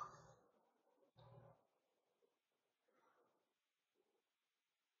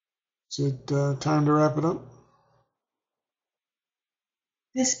 Is it time to wrap it up?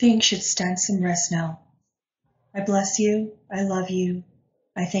 This being should stand some rest now. I bless you. I love you.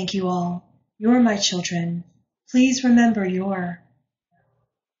 I thank you all. You're my children. Please remember your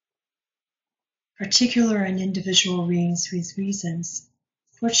particular and individual reasons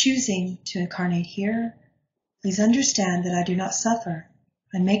for choosing to incarnate here. Please understand that I do not suffer.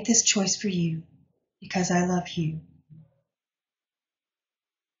 I make this choice for you because I love you.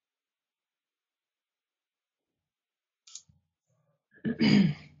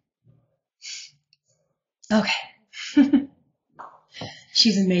 Okay.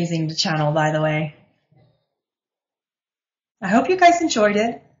 She's amazing to channel, by the way. I hope you guys enjoyed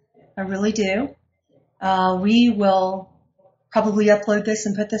it. I really do. We will probably upload this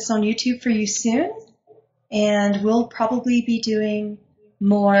and put this on YouTube for you soon. And we'll probably be doing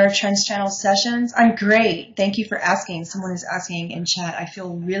more trans channel sessions. I'm great. Thank you for asking. Someone is asking in chat. I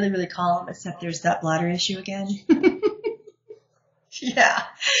feel really, really calm, except there's that bladder issue again. Yeah.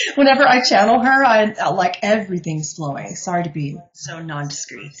 Whenever I channel her, I like everything's flowing. Sorry to be so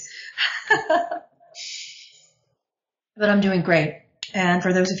non-discreet. But I'm doing great. And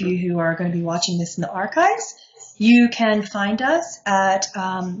for those of you who are going to be watching this in the archives, you can find us at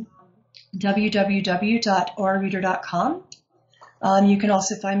www.aurareader.com. You can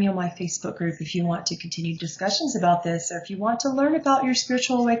also find me on my Facebook group if you want to continue discussions about this, or if you want to learn about your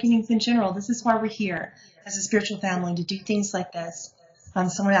spiritual awakenings in general. This is why we're here as a spiritual family, to do things like this.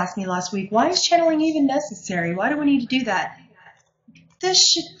 Someone asked me last week, why is channeling even necessary? Why do we need to do that? This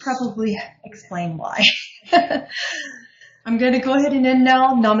should probably explain why. I'm going to go ahead and end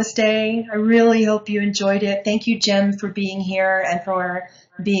now. Namaste. I really hope you enjoyed it. Thank you, Jim, for being here and for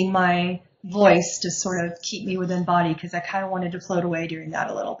being my voice to sort of keep me within body, because I kind of wanted to float away during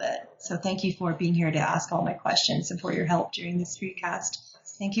that a little bit. So thank you for being here to ask all my questions and for your help during this screencast.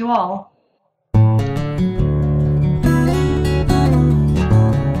 Thank you all.